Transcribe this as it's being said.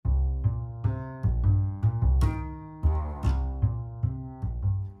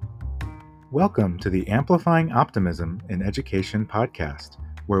Welcome to the Amplifying Optimism in Education podcast,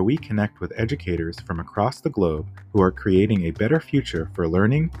 where we connect with educators from across the globe who are creating a better future for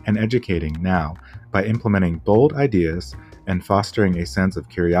learning and educating now by implementing bold ideas and fostering a sense of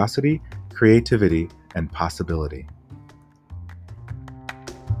curiosity, creativity, and possibility.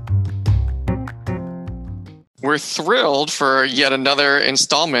 We're thrilled for yet another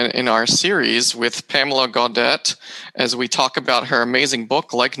installment in our series with Pamela Gaudet as we talk about her amazing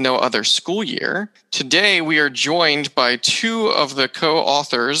book, Like No Other School Year. Today, we are joined by two of the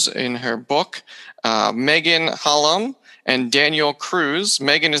co-authors in her book, Megan Hallam and Daniel Cruz.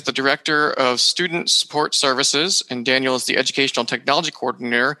 Megan is the Director of Student Support Services, and Daniel is the Educational Technology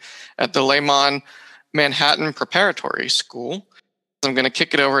Coordinator at the Lehman Manhattan Preparatory School. I'm going to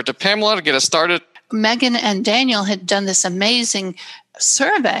kick it over to Pamela to get us started. Megan and Daniel had done this amazing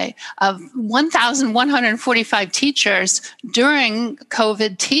survey of 1,145 teachers during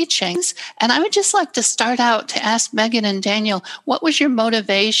COVID teachings. And I would just like to start out to ask Megan and Daniel, what was your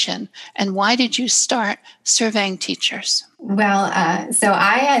motivation and why did you start surveying teachers? Well, so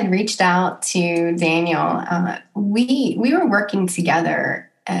I had reached out to Daniel. We were working together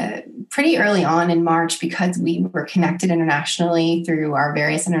pretty early on in March because we were connected internationally through our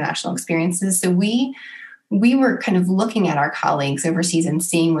various international experiences. So we were kind of looking at our colleagues overseas and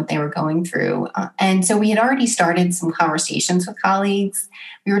seeing what they were going through. And so we had already started some conversations with colleagues.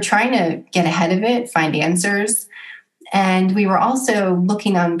 We were trying to get ahead of it, find answers. And we were also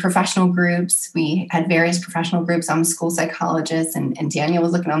looking on professional groups. We had various professional groups. I'm a school psychologist, and Daniel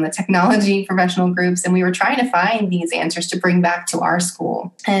was looking on the technology professional groups. And we were trying to find these answers to bring back to our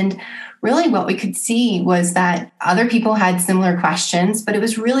school. And really what we could see was that other people had similar questions, but it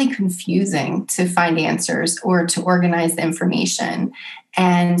was really confusing to find answers or to organize the information.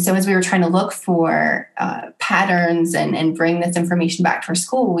 And so as we were trying to look for patterns and bring this information back to our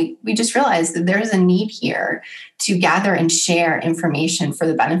school, we just realized that there is a need here to gather and share information for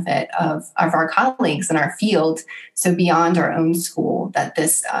the benefit of our colleagues in our field. So beyond our own school, that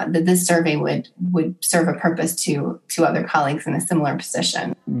this survey would serve a purpose to other colleagues in a similar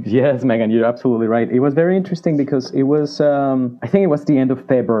position. Yes, Megan, you're absolutely right. It was very interesting because it was, I think it was the end of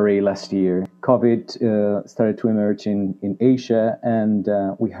February last year. COVID started to emerge in Asia, and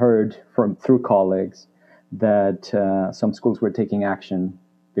we heard through colleagues that some schools were taking action.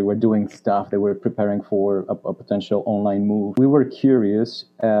 They were doing stuff. They were preparing for a potential online move. We were curious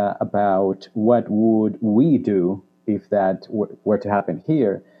about what would we do if that were to happen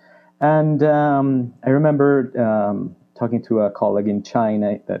here. And I remember talking to a colleague in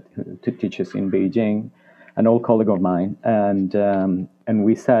China that teaches in Beijing, an old colleague of mine, and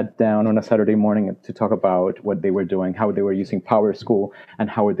we sat down on a Saturday morning to talk about what they were doing, how they were using PowerSchool, and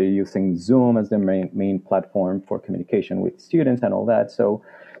how they were using Zoom as their main platform for communication with students and all that. So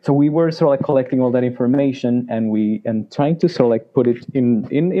we were sort of like collecting all that information and trying to sort of like put it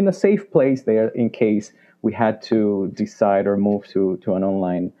in a safe place there in case we had to decide or move to an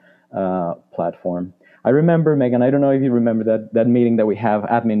online platform. I remember, Megan, I don't know if you remember that meeting that we have,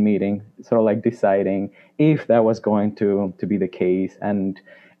 admin meeting, sort of like deciding if that was going to be the case. And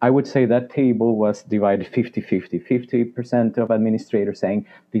I would say that table was divided 50-50, 50% of administrators saying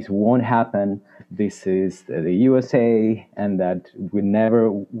this won't happen, this is the USA, and that we'll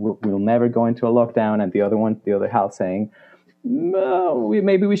never go into a lockdown, and the other half saying,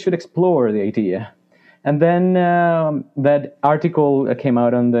 maybe we should explore the idea. And then that article came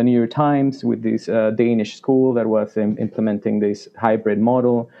out on the New York Times with this Danish school that was implementing this hybrid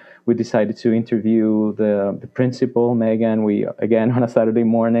model. We decided to interview the principal, Megan. We, again, on a Saturday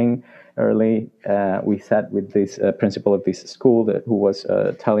morning early, we sat with this principal of this school who was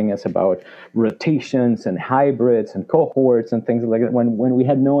telling us about rotations and hybrids and cohorts and things like that when we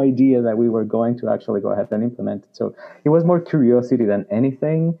had no idea that we were going to actually go ahead and implement it. So it was more curiosity than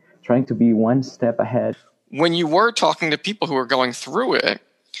anything, trying to be one step ahead. When you were talking to people who were going through it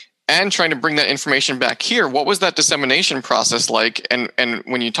and trying to bring that information back here, what was that dissemination process like? And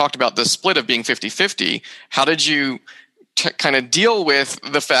when you talked about the split of being 50-50, how did you kind of deal with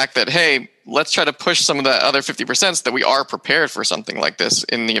the fact that, hey, let's try to push some of the other 50% so that we are prepared for something like this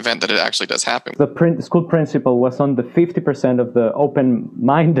in the event that it actually does happen? The school principal was on the 50% of the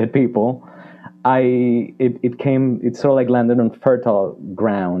open-minded people. It sort of like landed on fertile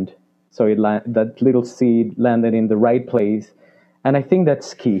ground. So that little seed landed in the right place. And I think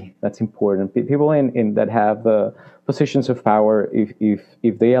that's key. That's important. People in that have positions of power,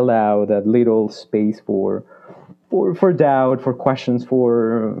 if they allow that little space for doubt, for questions,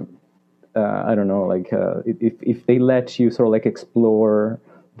 for I don't know, like if they let you sort of like explore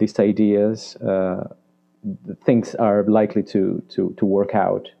these ideas, things are likely to work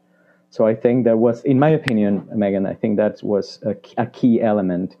out. So I think that was, in my opinion, Megan, I think that was a key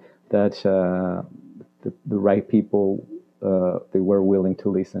element that the right people, they were willing to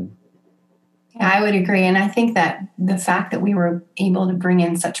listen. Yeah, I would agree. And I think that the fact that we were able to bring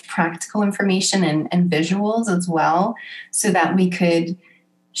in such practical information and visuals as well, so that we could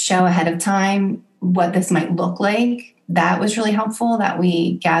show ahead of time what this might look like, that was really helpful, that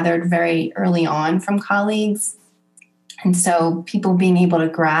we gathered very early on from colleagues. And so people being able to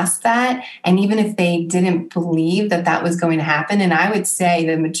grasp that, and even if they didn't believe that that was going to happen, and I would say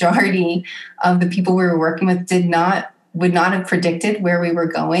the majority of the people we were working with would not have predicted where we were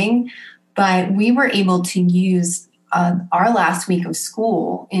going, but we were able to use our last week of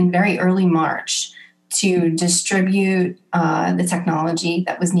school in very early March to distribute the technology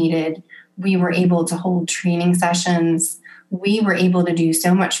that was needed. We were able to hold training sessions. We were able to do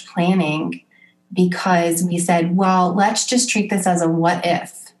so much planning because we said, well, let's just treat this as a what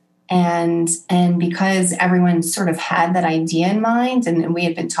if. And because everyone sort of had that idea in mind and we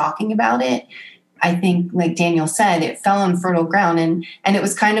had been talking about it, I think, like Daniel said, it fell on fertile ground. And it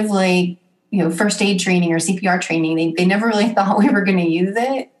was kind of like, first aid training or CPR training. They never really thought we were going to use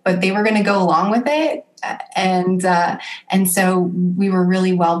it, but they were going to go along with it. And so we were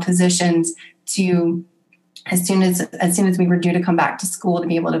really well positioned to, as soon as we were due to come back to school, to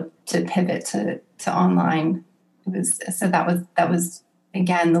be able to pivot to online. That was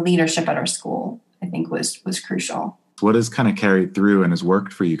again, the leadership at our school, I think, was crucial. What has kind of carried through and has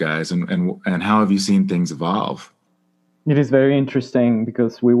worked for you guys, and how have you seen things evolve? It is very interesting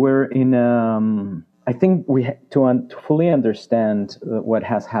because we were in. I think to fully understand what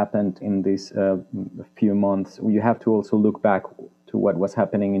has happened in these few months, you have to also look back to what was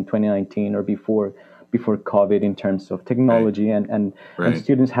happening in 2019 or before COVID in terms of technology and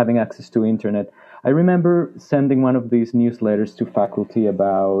students having access to internet. I remember sending one of these newsletters to faculty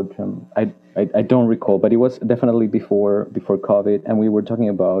about, I don't recall, but it was definitely before COVID, and we were talking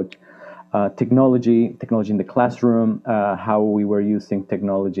about technology in the classroom, how we were using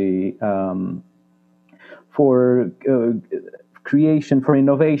technology for creation, for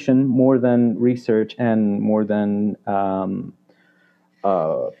innovation, more than research and more than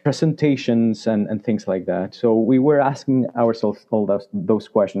presentations and things like that. So we were asking ourselves all those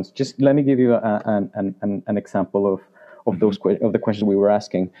questions. Just let me give you an example of the questions we were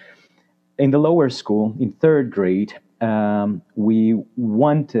asking. In the lower school, in third grade, we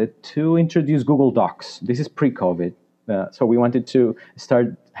wanted to introduce Google Docs. This is pre-COVID. So we wanted to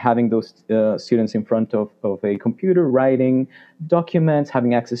start having those students in front of a computer, writing documents,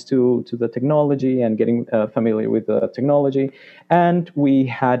 having access to the technology and getting familiar with the technology. And we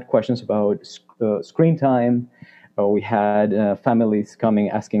had questions about screen time. We had families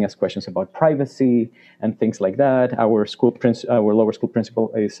coming asking us questions about privacy and things like that. Our lower school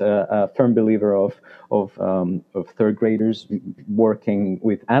principal is a firm believer of third graders working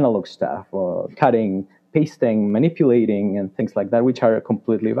with analog stuff, cutting, pasting, manipulating, and things like that, which are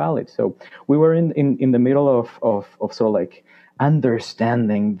completely valid. So we were in the middle of sort of like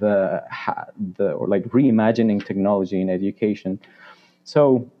understanding or like reimagining technology in education.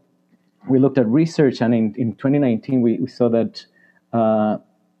 So we looked at research, and in 2019 we saw that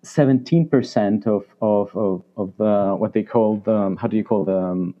 17% of the what they call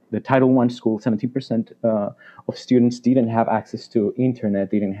the Title I school, 17% of students didn't have access to internet,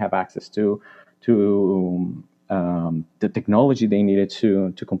 didn't have access to the technology they needed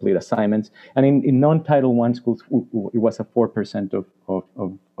to complete assignments. And in non-Title I schools, it was a 4%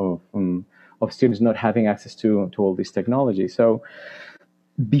 of students not having access to all this technology. So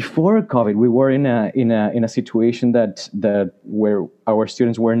before COVID, we were in a situation that where our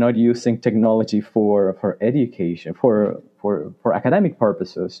students were not using technology for education, for academic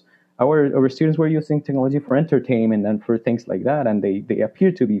purposes. Our students were using technology for entertainment and for things like that, and they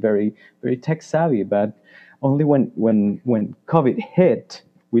appear to be very, very tech savvy. But only when COVID hit,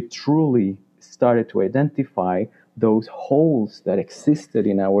 we truly started to identify those holes that existed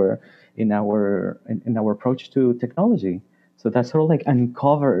in our approach to technology. So that sort of like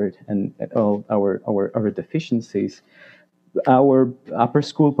uncovered and all our deficiencies. Our upper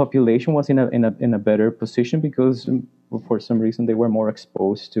school population was in a better position because for some reason they were more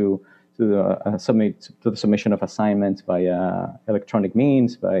exposed to the submission of assignments by electronic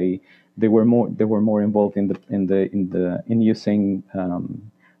means. They were more involved in using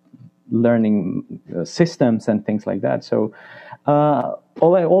learning systems and things like that. So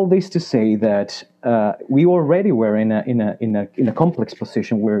all this to say that we already were in a complex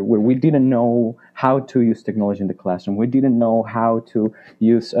position where we didn't know how to use technology in the classroom. We didn't know how to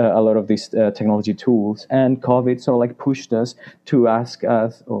use a lot of these technology tools, and COVID sort of like pushed us to ask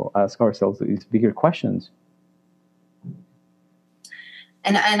ourselves these bigger questions.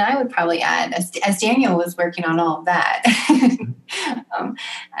 And I would probably add, as Daniel was working on all of that,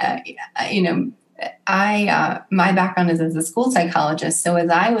 my background is as a school psychologist. So as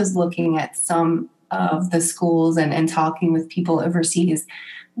I was looking at some of the schools and talking with people overseas,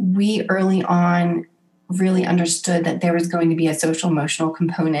 we early on really understood that there was going to be a social emotional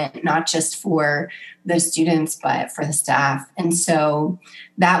component, not just for the students, but for the staff. And so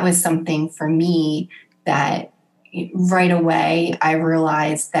that was something for me that right away I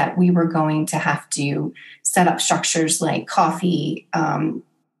realized that we were going to have to set up structures like coffee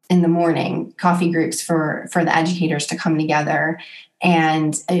in the morning, coffee groups for the educators to come together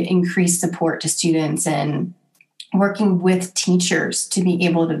and increase support to students, and working with teachers to be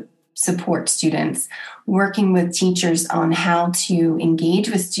able to support students, working with teachers on how to engage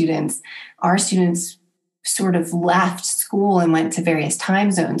with students. Our students sort of left school and went to various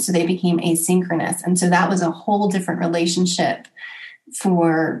time zones, so they became asynchronous. And so that was a whole different relationship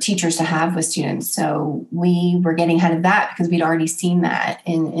for teachers to have with students. So we were getting ahead of that because we'd already seen that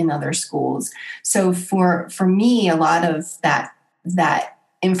in other schools. So for me, a lot of that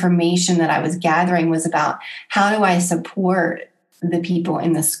information that I was gathering was about how do I support the people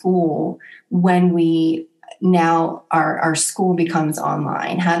in the school when we now our school becomes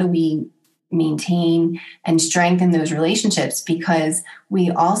online? How do we maintain and strengthen those relationships? Because we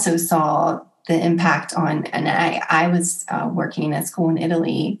also saw the impact on, and I was working in a school in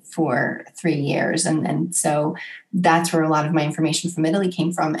Italy for 3 years. And so that's where a lot of my information from Italy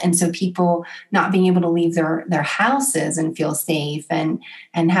came from. And so people not being able to leave their houses and feel safe and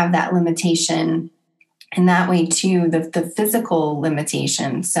have that limitation. And that way too, the physical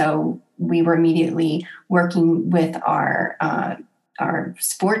limitation. So we were immediately working with our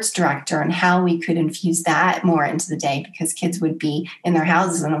sports director on how we could infuse that more into the day, because kids would be in their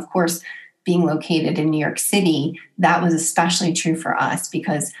houses. And of course, being located in New York City, that was especially true for us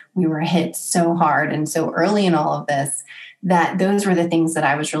because we were hit so hard and so early in all of this, that those were the things that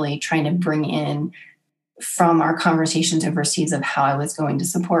I was really trying to bring in from our conversations overseas of how I was going to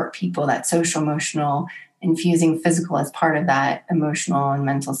support people, that social emotional, infusing physical as part of that emotional and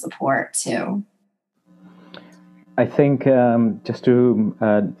mental support too. I think just to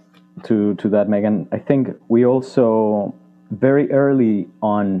add to that, Megan, I think we also very early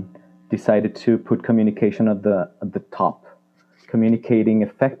on decided to put communication at the top, communicating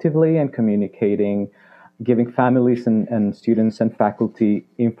effectively and giving families and students and faculty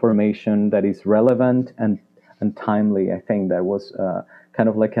information that is relevant and timely. I think that was kind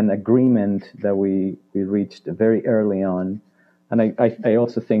of like an agreement that we reached very early on. And I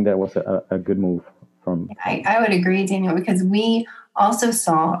also think that was a good move from... I would agree, Daniel, because we also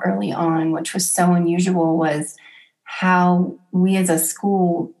saw early on, which was so unusual, was how we as a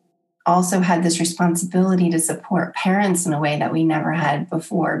school also had this responsibility to support parents in a way that we never had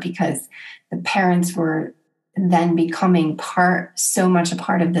before, because the parents were then becoming so much a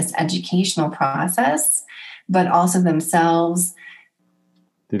part of this educational process, but also themselves.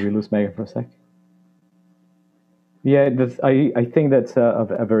 Did we lose Megan for a sec? Yeah, I think that's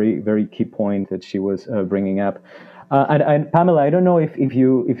a very, very key point that she was bringing up. And Pamela, I don't know if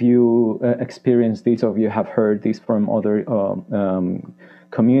you experienced this or if you have heard this from other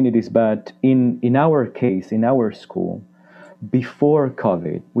communities, but in our case, in our school, before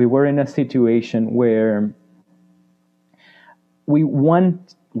COVID, we were in a situation where we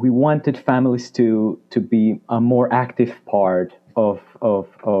wanted families to be a more active part of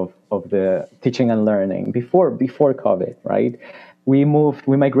the teaching and learning before COVID, right? We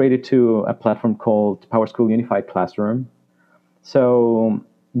migrated to a platform called PowerSchool Unified Classroom. So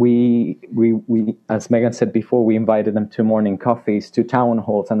we as Megan said before, we invited them to morning coffees, to town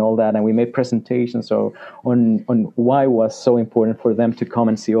halls and all that, and we made presentations on why it was so important for them to come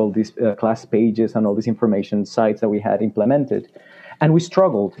and see all these class pages and all these information sites that we had implemented. And we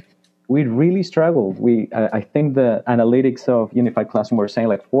struggled. We really struggled. I think the analytics of Unified Classroom were saying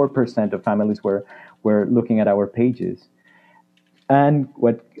like 4% of families were looking at our pages. And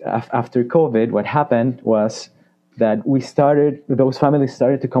after COVID, what happened was that those families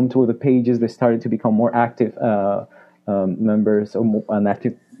started to come to the pages. They started to become more active members, or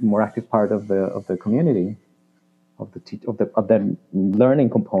more active part of the community, of the learning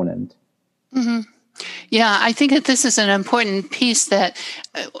component. Mm-hmm. Yeah, I think that this is an important piece that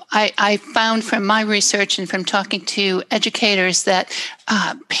I found from my research and from talking to educators, that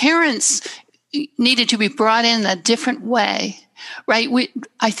parents needed to be brought in a different way. Right.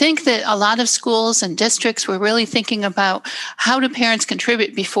 I think that a lot of schools and districts were really thinking about how do parents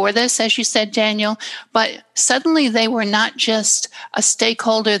contribute before this, as you said, Daniel, but suddenly they were not just a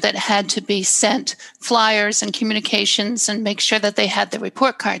stakeholder that had to be sent flyers and communications and make sure that they had the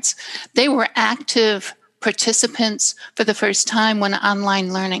report cards. They were active participants for the first time when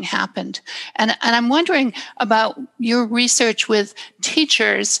online learning happened. And I'm wondering about your research with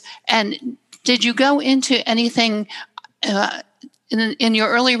teachers, and did you go into anything in your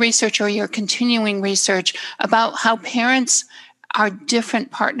early research or your continuing research about how parents are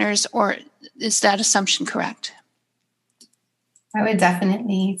different partners, or is that assumption correct? I would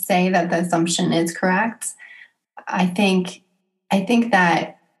definitely say that the assumption is correct. I think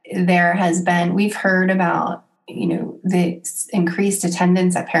that we've heard about, the increased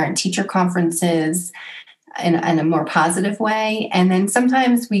attendance at parent-teacher conferences in a more positive way. And then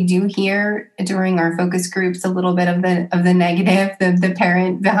sometimes we do hear during our focus groups a little bit of the negative, the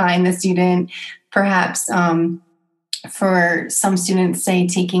parent behind the student, perhaps for some students, say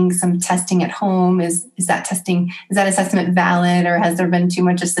taking some testing at home, is that assessment valid, or has there been too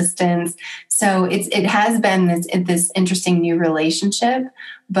much assistance? So it has been this interesting new relationship,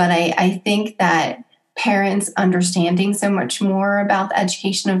 but I think that parents understanding so much more about the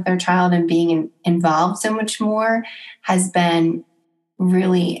education of their child and being involved so much more has been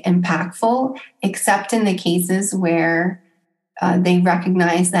really impactful, except in the cases where they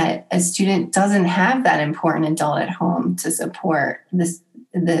recognize that a student doesn't have that important adult at home to support the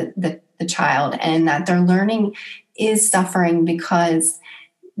child, and that their learning is suffering because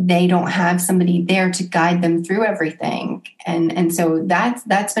they don't have somebody there to guide them through everything. And so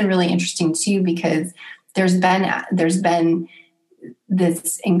that's been really interesting too, because there's been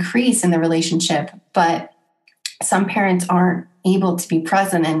this increase in the relationship, but some parents aren't able to be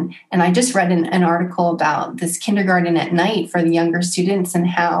present. And I just read an article about this kindergarten at night for the younger students, and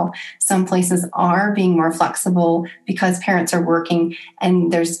how some places are being more flexible because parents are working,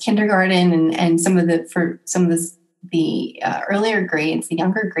 and there's kindergarten and some of the earlier grades, the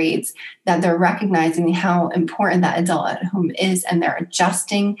younger grades, that they're recognizing how important that adult at home is, and they're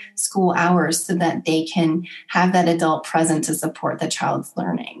adjusting school hours so that they can have that adult present to support the child's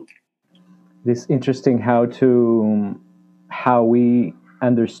learning. It's interesting how we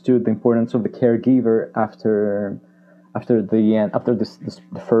understood the importance of the caregiver after the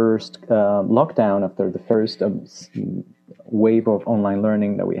first lockdown, after the first wave of online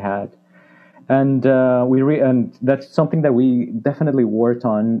learning that we had. And and that's something that we definitely worked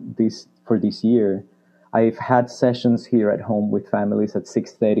on for this year. I've had sessions here at home with families at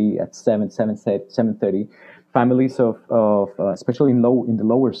 6:30, at 7:30, families of especially in the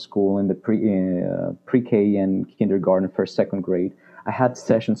lower school, in the pre-K and kindergarten, first, second grade. I had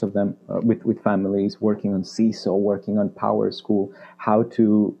sessions of them with families working on CISO, working on Power School, how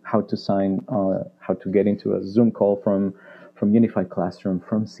to get into a Zoom call from Unified Classroom,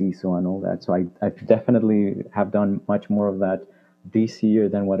 from CISO, and all that. So I definitely have done much more of that this year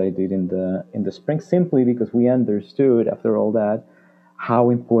than what I did in the spring, simply because we understood after all that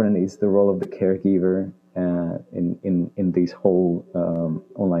how important is the role of the caregiver in this whole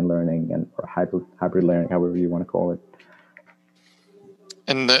online learning or hybrid learning, however you want to call it.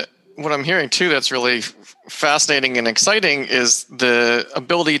 And what I'm hearing too that's really fascinating and exciting is the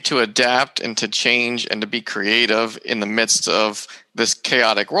ability to adapt and to change and to be creative in the midst of this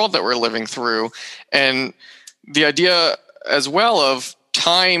chaotic world that we're living through. And the idea as well of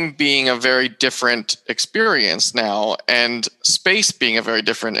time being a very different experience now, and space being a very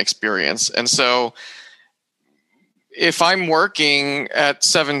different experience. And so if I'm working at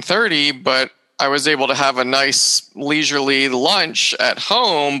 7:30, but I was able to have a nice leisurely lunch at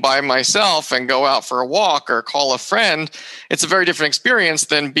home by myself and go out for a walk or call a friend, it's a very different experience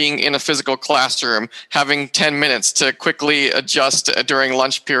than being in a physical classroom, having 10 minutes to quickly adjust during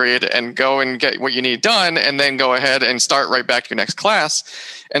lunch period and go and get what you need done, and then go ahead and start right back your next class.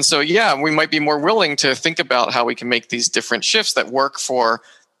 And so, yeah, we might be more willing to think about how we can make these different shifts that work for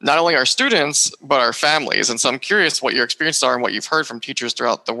not only our students, but our families. And so I'm curious what your experiences are and what you've heard from teachers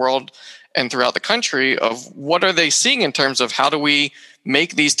throughout the world and throughout the country of what are they seeing in terms of how do we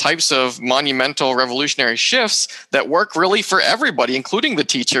make these types of monumental revolutionary shifts that work really for everybody, including the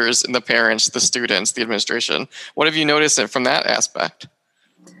teachers and the parents, the students, the administration. What have you noticed from that aspect?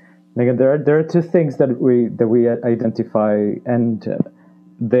 Megan, there are two things that we identify, and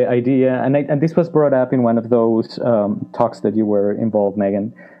the idea, and this was brought up in one of those talks that you were involved,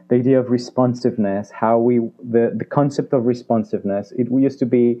 Megan, the idea of responsiveness, the concept of responsiveness. We used to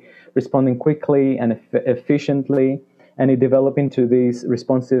be responding quickly and efficiently, and it developed into this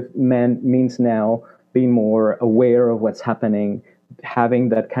responsive means now being more aware of what's happening, having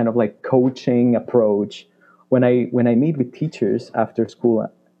that kind of like coaching approach. When I meet with teachers after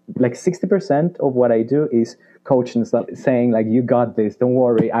school, like 60% of what I do is coaching, saying like, you got this, don't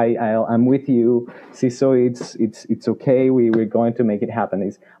worry, I'm with you. See, so it's okay. We're going to make it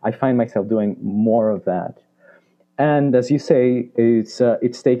happen. I find myself doing more of that. And as you say,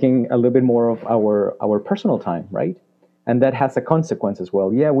 it's taking a little bit more of our personal time, right? And that has a consequence as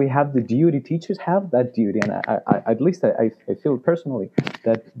well. Yeah, we have the duty. Teachers have that duty, and I at least I feel personally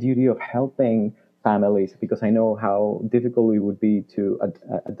that duty of helping families, because I know how difficult it would be to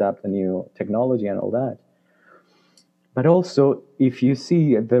adapt a new technology and all that. But also, if you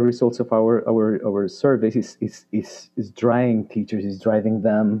see the results of our surveys, is driving teachers, is driving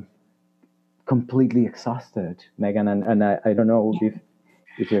them completely exhausted, Megan. And I don't know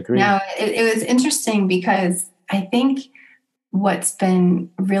if you agree. No, it was interesting because I think what's been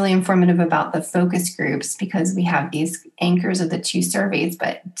really informative about the focus groups, because we have these anchors of the 2 surveys,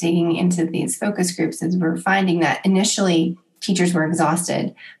 but digging into these focus groups is we're finding that initially teachers were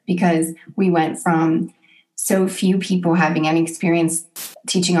exhausted because we went from so few people having any experience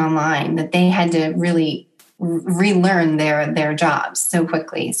teaching online that they had to really relearn their jobs so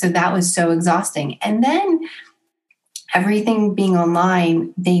quickly. So that was so exhausting. And then everything being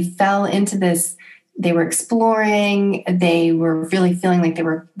online, they fell into this. They were exploring. They were really feeling like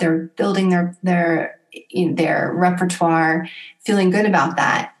they're building their repertoire, feeling good about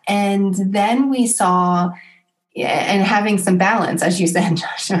that. And then we saw, and having some balance, as you said,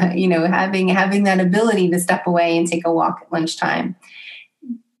 Joshua, having that ability to step away and take a walk at lunchtime.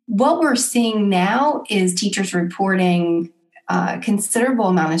 What we're seeing now is teachers reporting considerable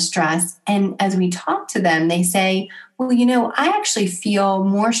amount of stress. And as we talk to them, they say, well, I actually feel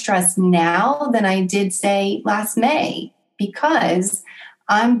more stressed now than I did, say, last May, because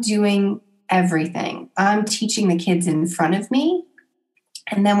I'm doing everything. I'm teaching the kids in front of me.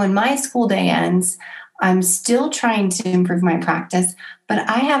 And then when my school day ends, I'm still trying to improve my practice, but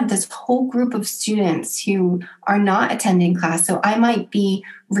I have this whole group of students who are not attending class. So I might be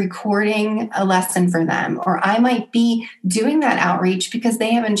recording a lesson for them, or I might be doing that outreach because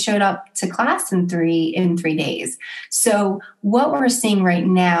they haven't showed up to class in 3 days. So what we're seeing right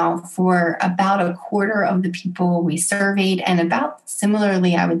now for about a quarter of the people we surveyed, and about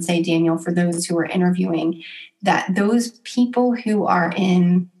similarly, I would say, Daniel, for those who are interviewing, that those people who are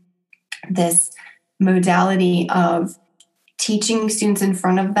in this modality of teaching students in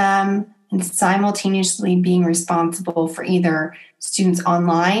front of them and simultaneously being responsible for either students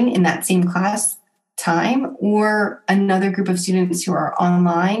online in that same class time or another group of students who are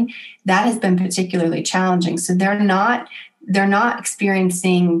online, that has been particularly challenging. So they're not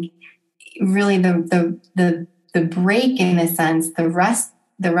experiencing really the break, in a sense, the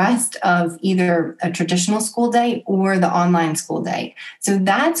rest of either a traditional school day or the online school day. So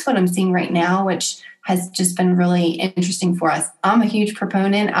that's what I'm seeing right now, which has just been really interesting for us. I'm a huge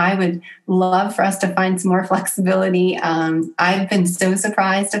proponent. I would love for us to find some more flexibility. I've been so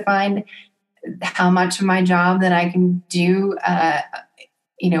surprised to find how much of my job that I can do,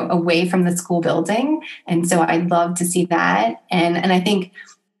 away from the school building. And so I'd love to see that. And I think,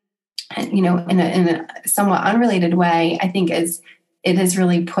 in a somewhat unrelated way, I think it has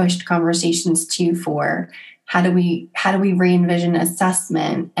really pushed conversations too for how do we re-envision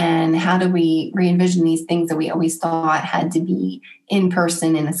assessment, and how do we re-envision these things that we always thought had to be in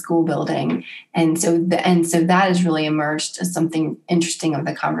person in a school building. And so that has really emerged as something interesting of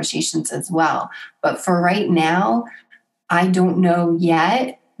the conversations as well. But for right now, I don't know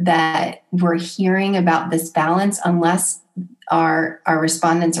yet that we're hearing about this balance unless our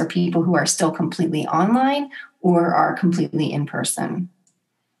respondents are people who are still completely online or are completely in person.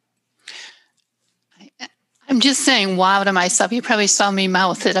 I'm just saying wow to myself. You probably saw me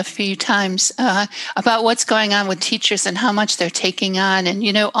mouth it a few times about what's going on with teachers and how much they're taking on. And,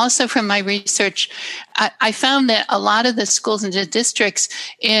 also from my research, I found that a lot of the schools and the districts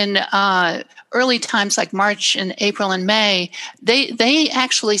in early times like March and April and May, they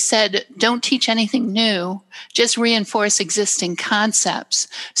actually said, don't teach anything new, just reinforce existing concepts.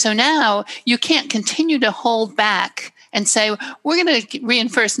 So now you can't continue to hold back and say, we're going to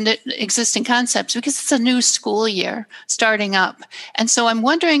reinforce existing concepts because it's a new school year starting up. And so I'm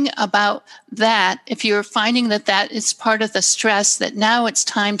wondering about that, if you're finding that is part of the stress, that now it's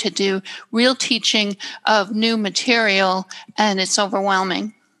time to do real teaching of new material and it's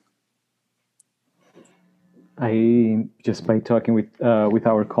overwhelming. I just by talking with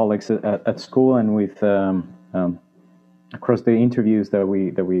our colleagues at school and with across the interviews that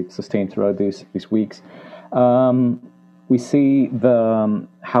we sustained throughout these weeks, we see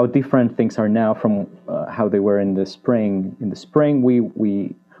how different things are now from how they were in the spring. In the spring,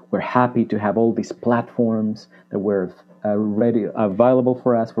 we were happy to have all these platforms that were ready, available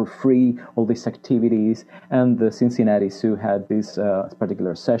for us for free, all these activities. And the Cincinnati Zoo had this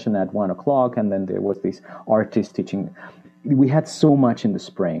particular session at 1:00, and then there was this artist teaching. We had so much in the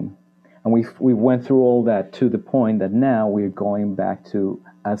spring, and we went through all that to the point that now we're going back to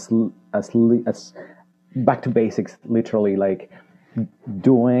as back to basics, literally, like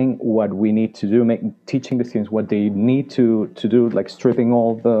doing what we need to do, teaching the students what they need to do, like stripping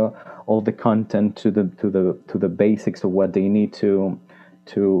all the content to the basics of what they need to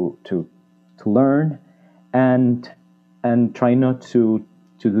learn, and try not to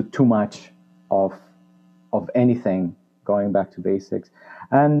do too much of anything, going back to basics.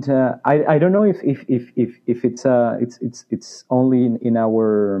 And I don't know if it's only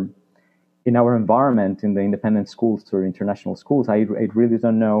in our environment, in the independent schools or international schools. I really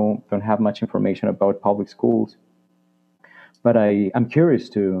don't have much information about public schools, but I'm curious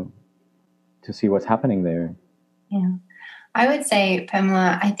to see what's happening there. Yeah, I would say,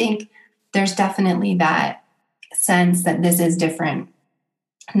 Pamela, I think there's definitely that sense that this is different.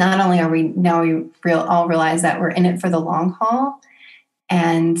 Not only are we now all realize that we're in it for the long haul,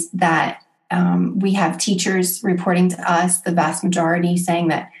 and that we have teachers reporting to us, the vast majority, saying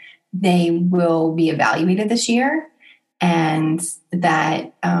that they will be evaluated this year, and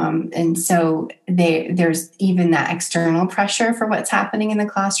that and so there's even that external pressure for what's happening in the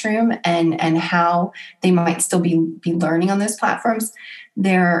classroom and how they might still be learning on those platforms.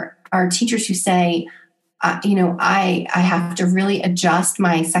 There are teachers who say, I have to really adjust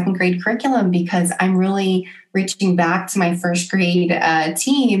my second grade curriculum because I'm really reaching back to my first grade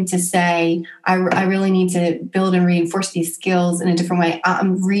team to say I really need to build and reinforce these skills in a different way.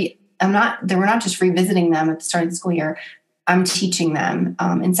 We're not just revisiting them at the start of the school year. I'm teaching them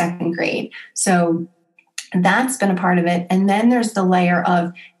in second grade. So that's been a part of it. And then there's the layer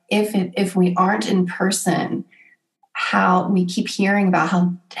of if we aren't in person, how we keep hearing about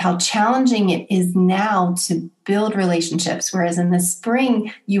how challenging it is now to build relationships. Whereas in the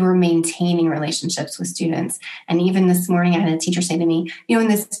spring, you were maintaining relationships with students. And even this morning, I had a teacher say to me, in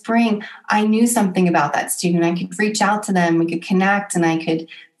the spring, I knew something about that student. I could reach out to them, we could connect, and I could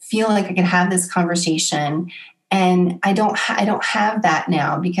feel like I could have this conversation. And I don't have that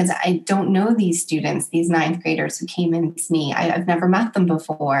now because I don't know these students, these ninth graders who came in to me. I've never met them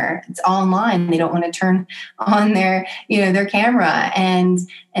before. It's all online. They don't want to turn on their camera. And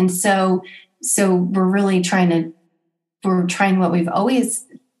so we're really trying what we've always,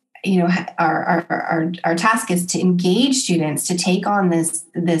 our task is to engage students, to take on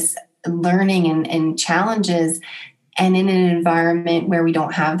this learning and challenges. And in an environment where we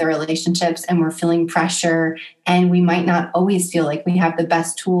don't have the relationships and we're feeling pressure, and we might not always feel like we have the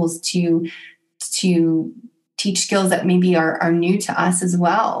best tools to teach skills that maybe are new to us as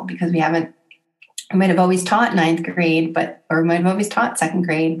well, because we might have always taught ninth grade, or might have always taught second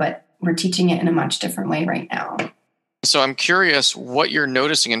grade, but we're teaching it in a much different way right now. So I'm curious what you're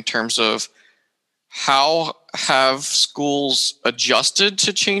noticing in terms of how have schools adjusted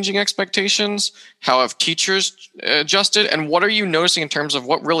to changing expectations? How have teachers adjusted? And what are you noticing in terms of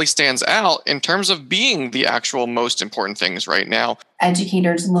what really stands out in terms of being the actual most important things right now?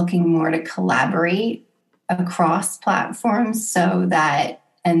 Educators looking more to collaborate across platforms so that,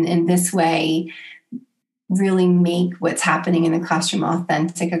 and in this way, really make what's happening in the classroom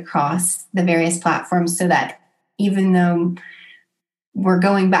authentic across the various platforms, so that even though we're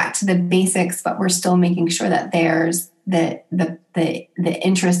going back to the basics, but we're still making sure that there's the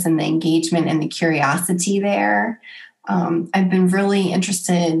interest and the engagement and the curiosity there. I've been really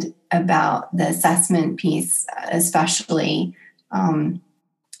interested about the assessment piece, especially, and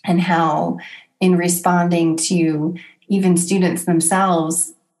how in responding to even students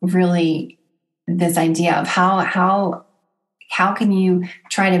themselves, really this idea of how can you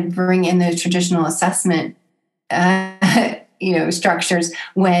try to bring in those traditional assessment structures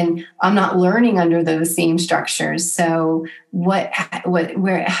when I'm not learning under those same structures. So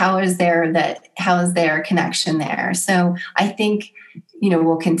how is there connection there? So I think,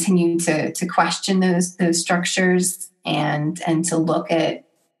 we'll continue to question those structures and to look at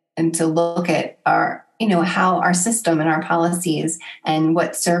our, how our system and our policies and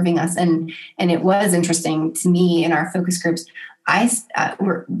what's serving us. And it was interesting to me in our focus groups.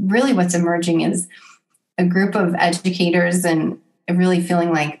 Really what's emerging is a group of educators and really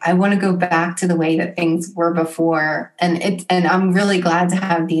feeling like I want to go back to the way that things were before. And I'm really glad to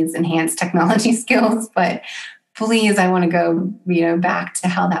have these enhanced technology skills, but please, I want to go, back to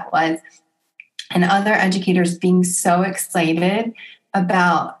how that was. And other educators being so excited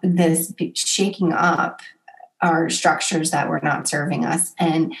about this shaking up our structures that were not serving us,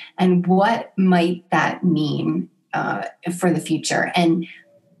 and what might that mean for the future. And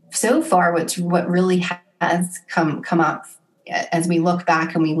so far, what really has come up as we look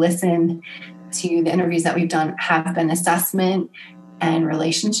back and we listen to the interviews that we've done have been assessment and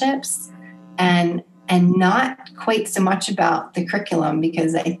relationships, and not quite so much about the curriculum,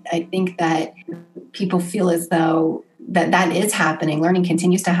 because I think that people feel as though that is happening. Learning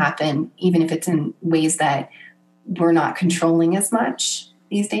continues to happen, even if it's in ways that we're not controlling as much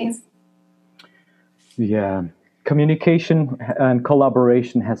these days. Yeah. Communication and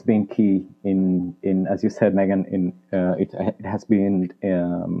collaboration has been key in as you said, Megan, it has been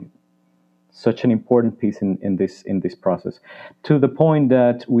such an important piece in this process, to the point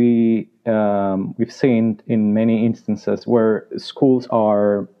that we've seen in many instances where schools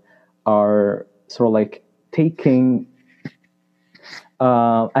are sort of like taking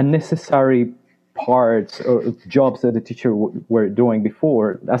unnecessary parts or jobs that the teacher were doing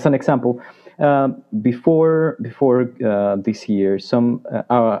before. As an example, before this year,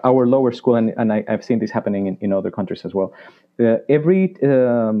 our lower school, and I've seen this happening in other countries as well. Every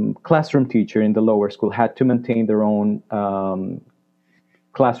classroom teacher in the lower school had to maintain their own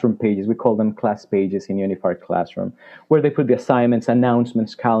classroom pages. We call them class pages in Unified Classroom, where they put the assignments,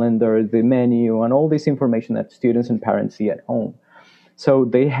 announcements, calendar, the menu, and all this information that students and parents see at home. So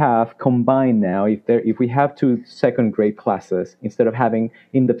they have combined now, if we have 2 second grade classes, instead of having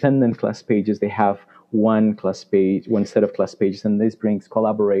independent class pages, they have one set of class pages, and this brings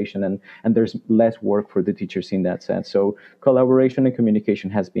collaboration, and there's less work for the teachers in that sense. So collaboration and communication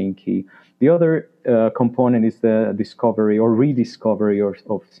has been key. The other component is the discovery or rediscovery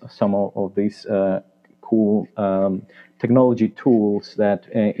of some of these cool technology tools that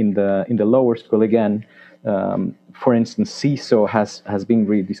in the lower school, again, for instance, Seesaw has been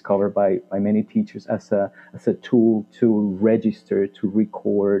rediscovered by many teachers as a tool to register, to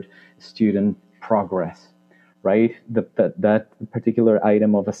record student progress, right? That particular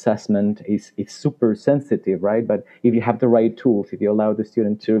item of assessment is super sensitive, right? But if you have the right tools, if you allow the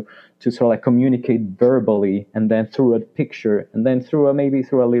student to sort of like communicate verbally, and then through a picture, and then maybe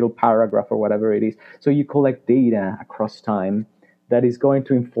through a little paragraph or whatever it is, so you collect data across time that is going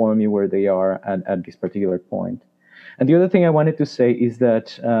to inform you where they are at this particular point. And the other thing I wanted to say is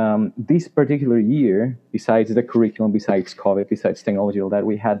that this particular year, besides the curriculum, besides COVID, besides technology, all that,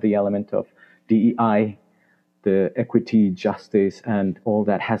 we had the element of DEI, the equity, justice, and all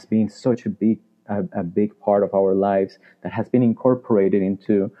that has been such a big part of our lives that has been incorporated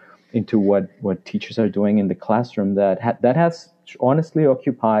into what teachers are doing in the classroom, that has honestly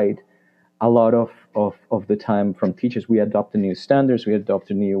occupied a lot of the time from teachers. We adopted new standards, we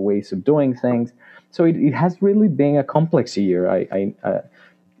adopted new ways of doing things. So it has really been a complex year.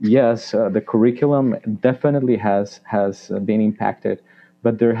 Yes, the curriculum definitely has been impacted,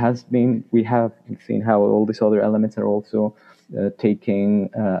 but we have seen how all these other elements are also taking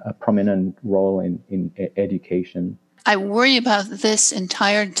a prominent role in education. I worry about this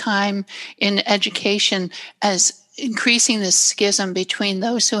entire time in education as increasing the schism between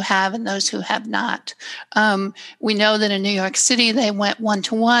those who have and those who have not. We know that in New York City, they went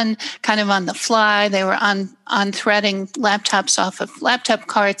one-to-one, kind of on the fly. They were on-threading laptops off of laptop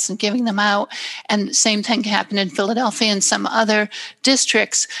carts and giving them out. And the same thing happened in Philadelphia and some other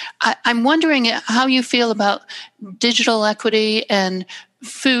districts. I'm wondering how you feel about digital equity and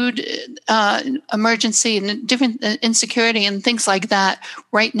food emergency and different insecurity and things like that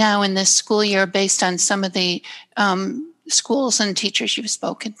right now in this school year, based on some of the schools and teachers you've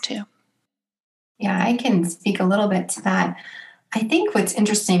spoken to. Yeah, I can speak a little bit to that. I think what's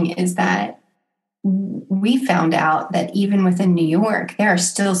interesting is that we found out that even within New York, there are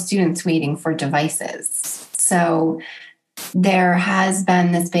still students waiting for devices. So there has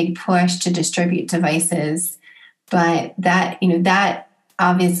been this big push to distribute devices, but that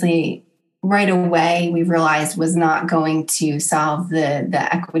obviously right away we realized was not going to solve the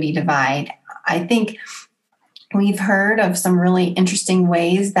equity divide. I think we've heard of some really interesting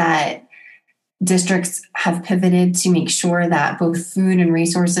ways that districts have pivoted to make sure that both food and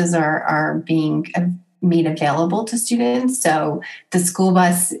resources are being made available to students. So the school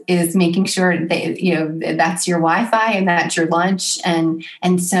bus is making sure that, that's your Wi-Fi and that's your lunch. And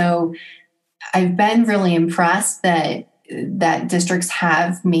so I've been really impressed that that districts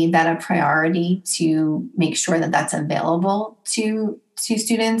have made that a priority to make sure that that's available to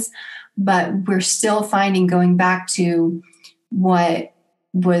students. But we're still finding, going back to what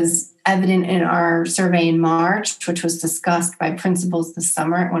was evident in our survey in March, which was discussed by principals this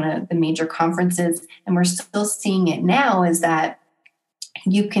summer at one of the major conferences, and we're still seeing it now, is that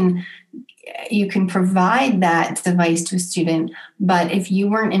you can provide that device to a student, but if you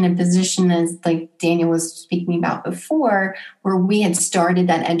weren't in a position, as like Daniel was speaking about before, where we had started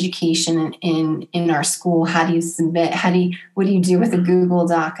that education in our school, how do you submit, what do you do with a Google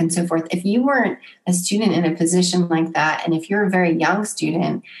Doc and so forth? If you weren't a student in a position like that, and if you're a very young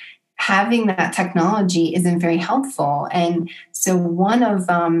student, having that technology isn't very helpful. And so one of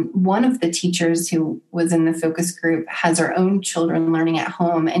the teachers who was in the focus group has her own children learning at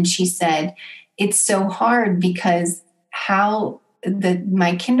home. And she said, it's so hard because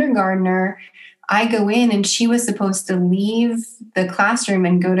my kindergartner, I go in and she was supposed to leave the classroom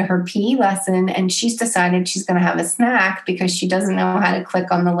and go to her PE lesson. And she's decided she's going to have a snack because she doesn't know how to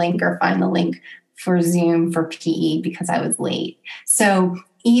click on the link or find the link for Zoom for PE because I was late. So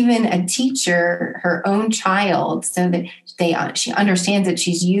even a teacher, her own child, so that she understands that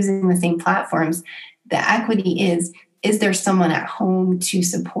she's using the same platforms, the equity is there someone at home to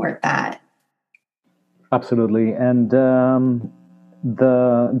support that? Absolutely. And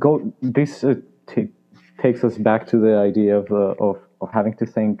this takes us back to the idea of having to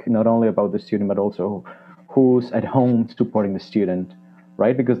think not only about the student, but also who's at home supporting the student,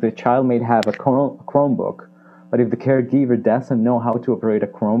 right? Because the child may have a Chromebook, but if the caregiver doesn't know how to operate a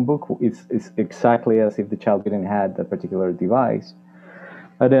Chromebook, it's exactly as if the child didn't have that particular device.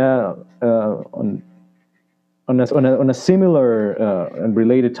 But on a similar and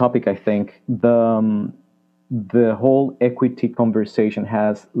related topic, I think the whole equity conversation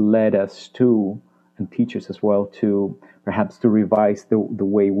has led us to, and teachers as well, to perhaps to revise the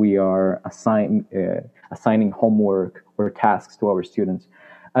way we are assigning homework or tasks to our students.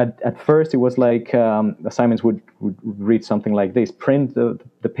 At first, it was like assignments would read something like this: print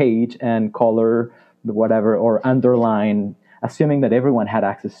the page and color the whatever, or underline, assuming that everyone had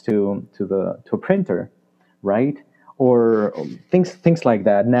access to a printer, right? Or things like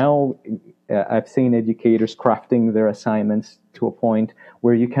that. Now, I've seen educators crafting their assignments to a point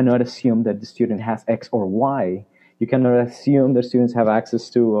where you cannot assume that the student has X or Y. You cannot assume that students have access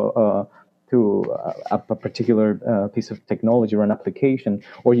to a particular piece of technology or an application,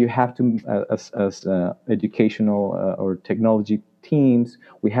 or you have to, as educational or technology teams,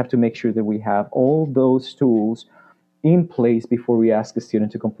 we have to make sure that we have all those tools in place before we ask a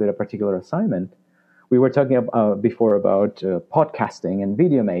student to complete a particular assignment. We were talking before about podcasting and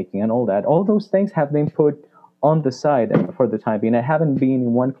video making and all that. All those things have been put on the side for the time being. I haven't been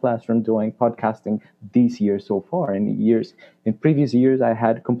in one classroom doing podcasting this year so far. In previous years, I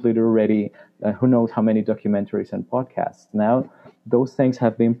had completed already who knows how many documentaries and podcasts. Now, those things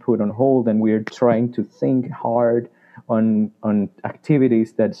have been put on hold, and we're trying to think hard on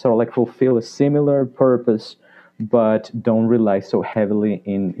activities that sort of like fulfill a similar purpose, but don't rely so heavily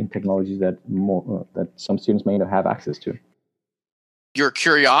in technologies that some students may not have access to. Your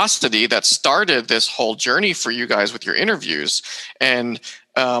curiosity that started this whole journey for you guys with your interviews, and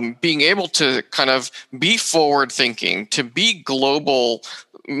being able to kind of be forward thinking, to be global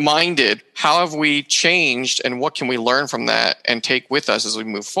minded. How have we changed, and what can we learn from that and take with us as we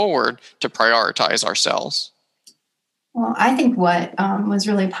move forward to prioritize ourselves? Well, I think what was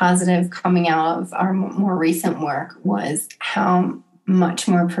really positive coming out of our more recent work was how much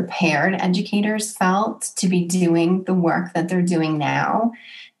more prepared educators felt to be doing the work that they're doing now.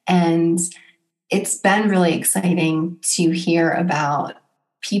 And it's been really exciting to hear about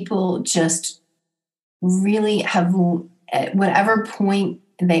people just really have, at whatever point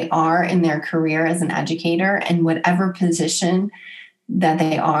they are in their career as an educator and whatever position that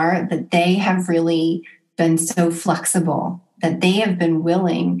they are, that they have really been so flexible, that they have been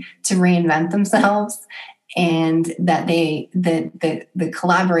willing to reinvent themselves, and that the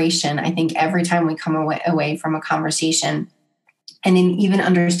collaboration, I think every time we come away from a conversation, and in even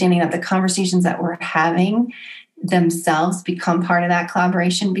understanding that the conversations that we're having themselves become part of that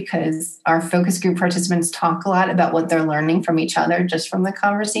collaboration, because our focus group participants talk a lot about what they're learning from each other just from the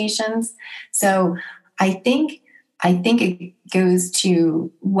conversations. So I think it goes to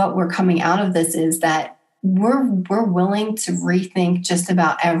what we're coming out of this is that we're willing to rethink just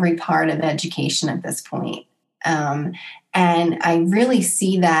about every part of education at this point. And I really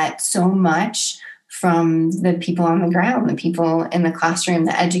see that so much from the people on the ground, the people in the classroom,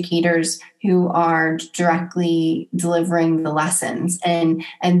 the educators who are directly delivering the lessons. And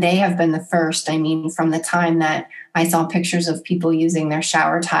they have been the first. I mean, from the time that I saw pictures of people using their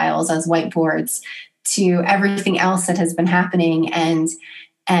shower tiles as whiteboards to everything else that has been happening. And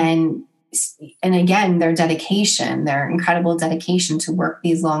again, their dedication, their incredible dedication to work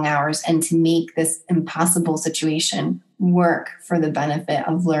these long hours and to make this impossible situation work for the benefit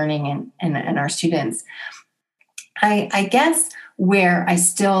of learning and our students. I guess where I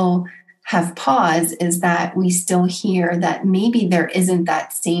still have pause is that we still hear that maybe there isn't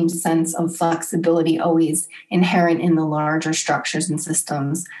that same sense of flexibility always inherent in the larger structures and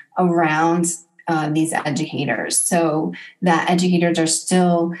systems around these educators. So that educators are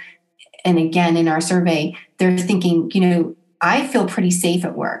still, and again, in our survey, they're thinking, I feel pretty safe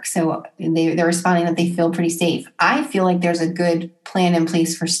at work. So they're responding that they feel pretty safe. I feel like there's a good plan in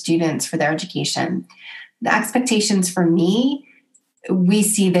place for students for their education. The expectations for me, we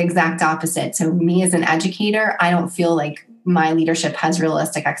see the exact opposite. So me as an educator, I don't feel like my leadership has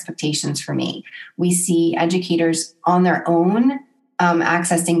realistic expectations for me. We see educators on their own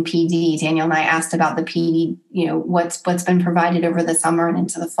accessing PD. Daniel and I asked about the PD, what's been provided over the summer and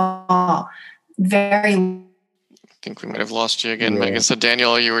into the fall. I think we might have lost you again, Megan. So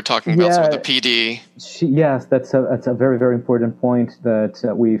Daniel, you were talking about some of the PD. Yes, that's a very, very important point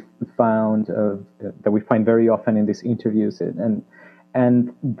that we found that we find very often in these interviews,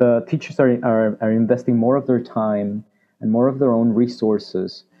 and the teachers are investing more of their time and more of their own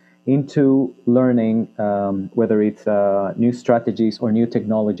resources into learning, whether it's new strategies or new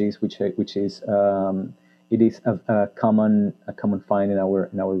technologies, which is it is a common find in our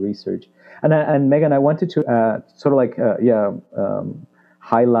research. And Megan, I wanted to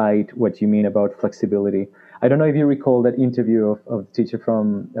highlight what you mean about flexibility. I don't know if you recall that interview of a teacher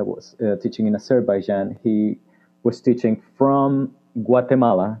that was teaching in Azerbaijan. He was teaching from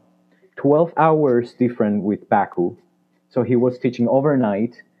Guatemala, 12 hours different with Baku. So he was teaching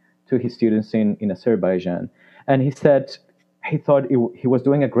overnight to his students in Azerbaijan. And he said he thought he was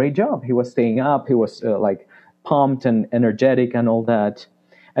doing a great job. He was staying up. He was pumped and energetic and all that.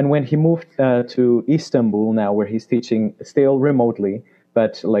 And when he moved to Istanbul now, where he's teaching still remotely,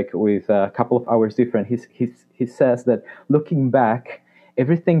 but with a couple of hours different, he says that looking back,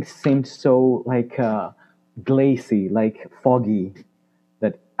 everything seemed so glazy, foggy,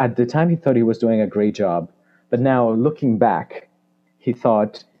 that at the time he thought he was doing a great job. But now looking back, he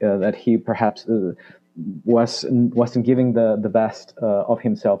thought that he perhaps wasn't giving the best of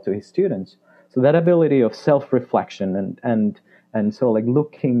himself to his students. So that ability of self-reflection and sort of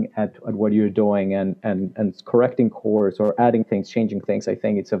looking at what you're doing and correcting course or adding things, changing things, I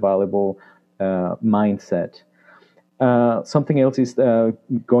think it's a valuable mindset. Something else is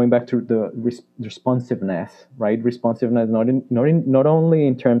going back to the responsiveness, right? Responsiveness not only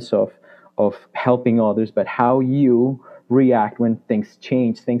in terms of helping others, but how you react when things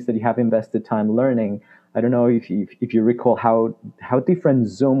change, things that you have invested time learning. I don't know if you recall how different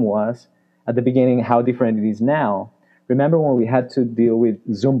Zoom was at the beginning, how different it is now. Remember when we had to deal with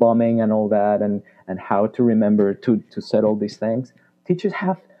Zoom bombing and all that, and how to remember to set all these things? Teachers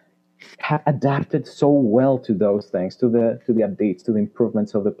have adapted so well to those things, to the updates, to the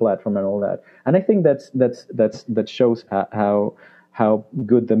improvements of the platform and all that. And I think that shows how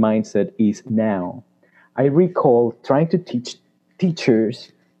good the mindset is now. I recall trying to teach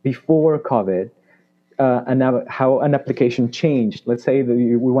teachers before COVID, and how an application changed. Let's say that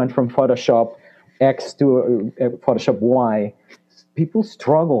we went from Photoshop X to Photoshop Y. People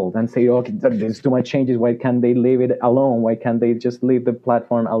struggled and say, "Okay, there's too much changes. Why can't they leave it alone? Why can't they just leave the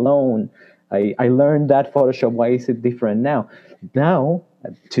platform alone? I learned that Photoshop. Why is it different now?" Now,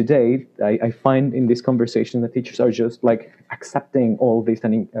 today, I find in this conversation that teachers are just accepting all these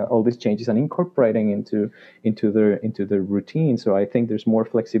and all these changes and incorporating into their routine. So I think there's more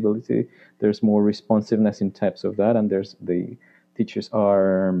flexibility, there's more responsiveness in types of that, and there's the teachers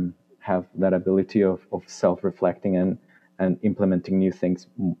have that ability of self-reflecting and implementing new things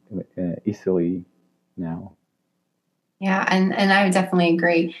easily now. Yeah, and I would definitely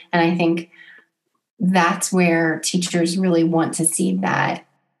agree. And I think that's where teachers really want to see that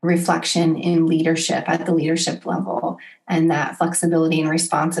reflection in leadership at the leadership level, and that flexibility and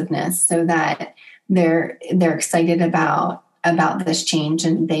responsiveness, so that they're excited about this change,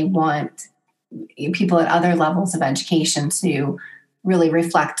 and they want people at other levels of education to really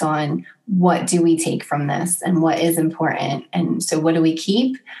reflect on what do we take from this and what is important, and so what do we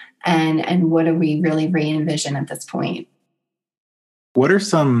keep and what do we really re-envision at this point. What are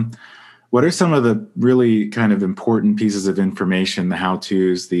some of the really kind of important pieces of information, the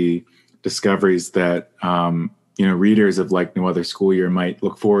how-tos, the discoveries that readers of Like No Other School Year might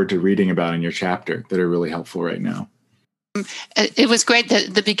look forward to reading about in your chapter that are really helpful right now? It was great.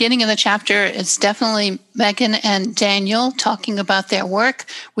 The beginning of the chapter is definitely Megan and Daniel talking about their work,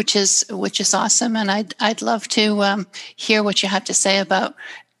 which is awesome. And I'd love to hear what you have to say about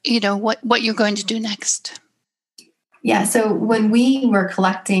what you're going to do next. Yeah. So when we were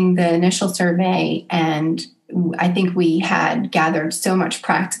collecting the initial survey, and I think we had gathered so much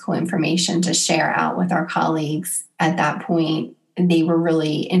practical information to share out with our colleagues at that point, they were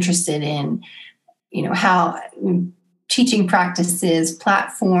really interested in, how teaching practices,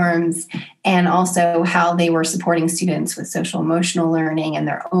 platforms, and also how they were supporting students with social emotional learning and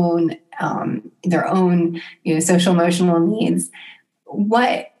their own social emotional needs.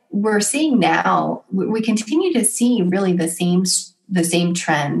 What we're seeing now, we continue to see really the same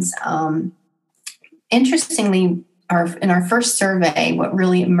trends. Interestingly, in our first survey, what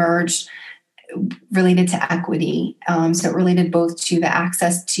really emerged related to equity. So it related both to the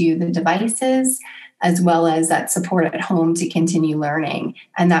access to the devices as well as that support at home to continue learning,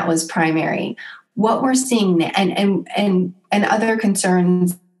 and that was primary. What we're seeing and other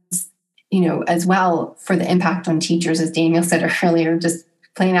concerns, as well for the impact on teachers, as Daniel said earlier, just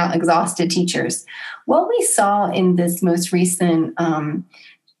plain out exhausted teachers. What we saw in this most recent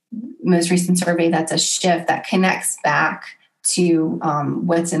survey, that's a shift that connects back to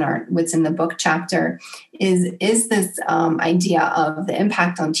what's in the book chapter, is this idea of the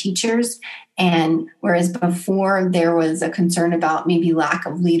impact on teachers. And whereas before there was a concern about maybe lack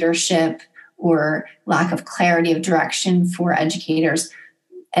of leadership or lack of clarity of direction for educators,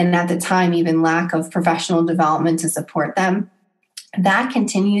 and at the time even lack of professional development to support them, that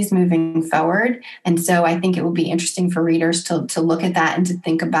continues moving forward. And so I think it will be interesting for readers to look at that and to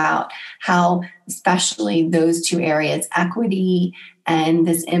think about how, especially those two areas, equity and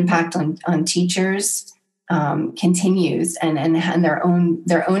this impact on teachers, continues, and their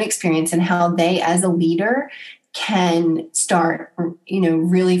own experience, and how they, as a leader, can start,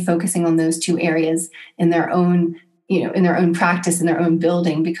 really focusing on those two areas in their own practice, in their own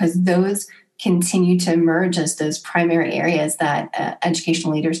building, because those continue to emerge as those primary areas that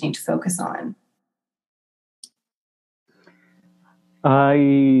educational leaders need to focus on.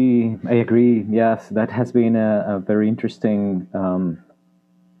 I agree. Yes, that has been a very interesting.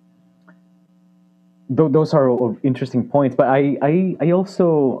 Those are all interesting points, but I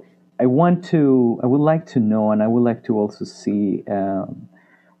would like to know, and I would like to also see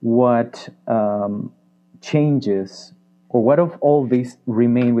what changes, or what of all these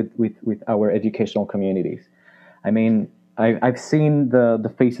remain with our educational communities. I mean, I've seen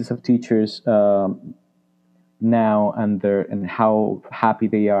the faces of teachers now, and how happy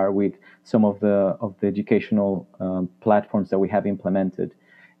they are with some of the educational platforms that we have implemented,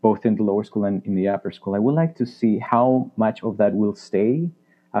 both in the lower school and in the upper school. I would like to see how much of that will stay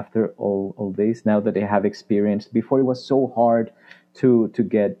after all this, now that they have experienced. Before, it was so hard to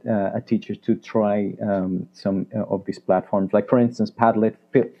get a teacher to try some of these platforms, like, for instance, Padlet,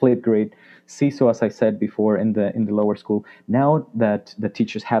 Flipgrid, Seeso, as I said before, in the lower school. Now that the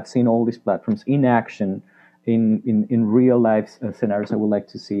teachers have seen all these platforms in action, in real life scenarios, I would like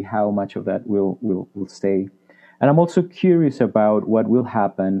to see how much of that will stay. And I'm also curious about what will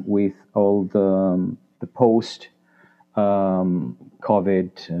happen with all the post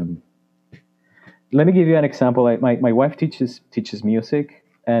COVID. Let me give you an example. My wife teaches music,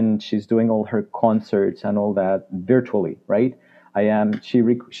 and she's doing all her concerts and all that virtually, right? She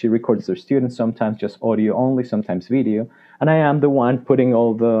records her students, sometimes just audio only, sometimes video, and I am the one putting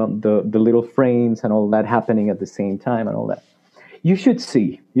all the little frames and all that happening at the same time and all that. You should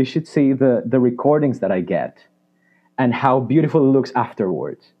see the recordings that I get and how beautiful it looks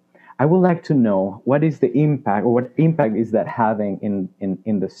afterwards. I would like to know what is the impact, or what impact is that having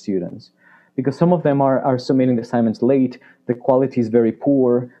in the students. Because some of them are submitting the assignments late, the quality is very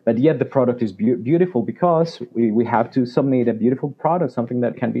poor, but yet the product is beautiful, because we have to submit a beautiful product, something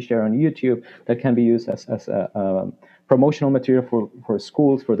that can be shared on YouTube, that can be used as a promotional material for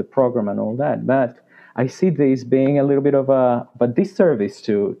schools, for the program and all that. But I see this being a little bit of a disservice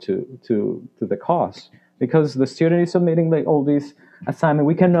to the cause, because the student is submitting like all these assignment.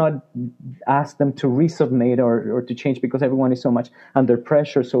 We cannot ask them to resubmit or to change, because everyone is so much under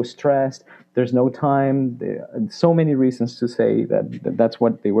pressure, so stressed. There's no time. There are so many reasons to say that's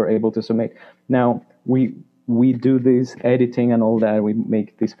what they were able to submit. Now we do this editing and all that. We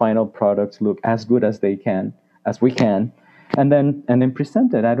make these final products look as good as we can, and then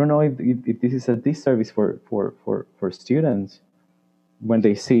present it. I don't know if this is a disservice for students when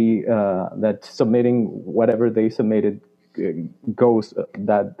they see that submitting whatever they submitted goes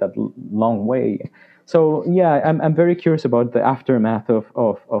that long way. So yeah, I'm very curious about the aftermath of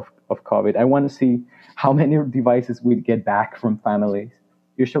COVID. I want to see how many devices we get back from families.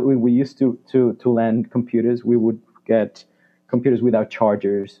 Usually, we used to lend computers. We would get computers without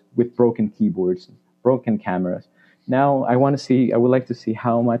chargers, with broken keyboards, broken cameras. Now, I would like to see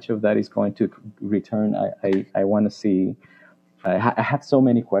how much of that is going to return. I want to see. I have so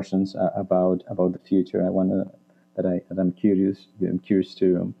many questions about the future. I'm curious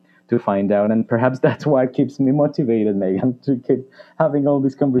to find out, and perhaps that's what keeps me motivated, Megan, to keep having all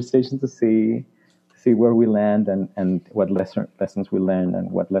these conversations to see where we land and what lessons we learn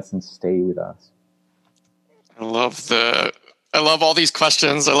and what lessons stay with us. I love all these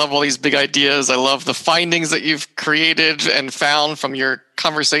questions. I love all these big ideas. I love the findings that you've created and found from your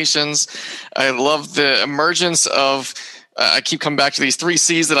conversations. I love the emergence of, I keep coming back to these 3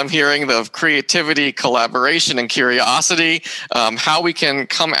 C's that I'm hearing, of creativity, collaboration, and curiosity. How we can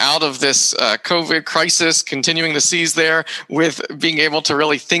come out of this COVID crisis, continuing the C's there, with being able to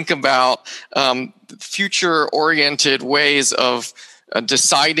really think about future-oriented ways of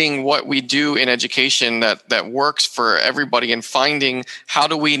deciding what we do in education that works for everybody, and finding how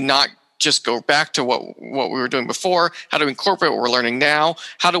do we not just go back to what we were doing before? How do we incorporate what we're learning now?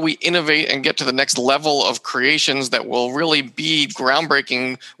 How do we innovate and get to the next level of creations that will really be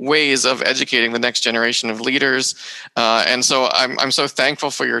groundbreaking ways of educating the next generation of leaders? And so I'm so thankful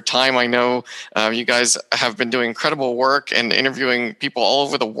for your time. I know you guys have been doing incredible work and interviewing people all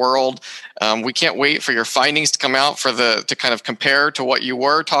over the world. We can't wait for your findings to come out to kind of compare to what you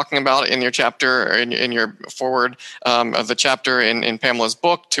were talking about in your chapter, or in your forward of the chapter in Pamela's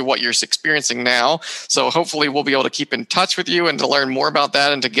book, to what you're experiencing now. So hopefully we'll be able to keep in touch with you and to learn more about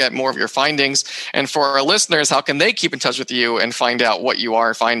that and to get more of your findings. And for our listeners, how can they keep in touch with you and find out what you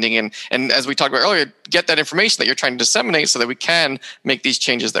are finding? And as we talked about earlier, get that information that you're trying to disseminate so that we can make these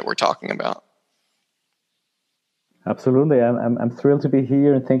changes that we're talking about. Absolutely. I'm thrilled to be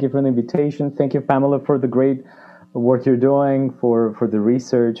here, and thank you for the invitation. Thank you, Pamela, for the great work you're doing, for the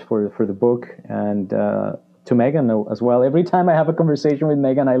research, for the book, and to Megan as well. Every time I have a conversation with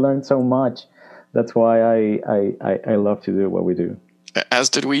Megan, I learn so much. That's why I love to do what we do. As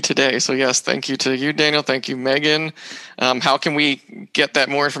did we today. So yes, thank you to you, Daniel. Thank you, Megan. How can we get that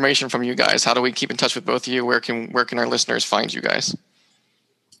more information from you guys? How do we keep in touch with both of you? Where can our listeners find you guys?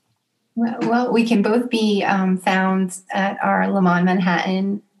 Well, we can both be found at our Lamont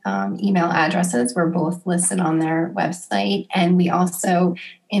Manhattan email addresses. We're both listed on their website. And we also,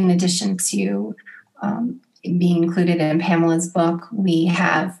 in addition to being included in Pamela's book, we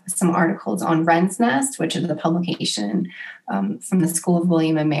have some articles on Wren's Nest, which is a publication from the School of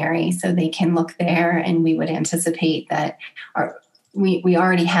William and Mary. So they can look there, and we would anticipate that we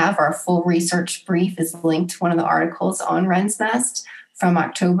already have our full research brief is linked to one of the articles on Wren's Nest from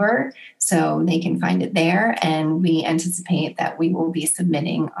October. So they can find it there. And we anticipate that we will be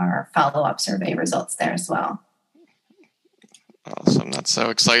submitting our follow-up survey results there as well. Awesome. That's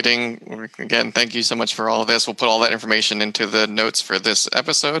so exciting. Again, thank you so much for all of this. We'll put all that information into the notes for this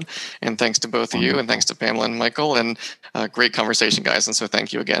episode. And thanks to both of you, and thanks to Pamela and Michael, and great conversation, guys. And so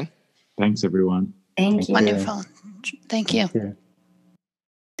thank you again. Thanks, everyone. Thank you. Wonderful. Thank you. Thank you.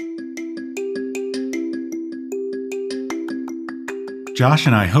 Josh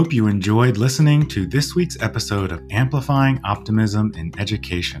and I hope you enjoyed listening to this week's episode of Amplifying Optimism in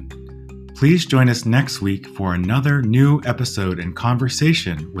Education. Please join us next week for another new episode and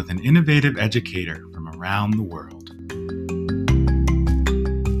conversation with an innovative educator from around the world.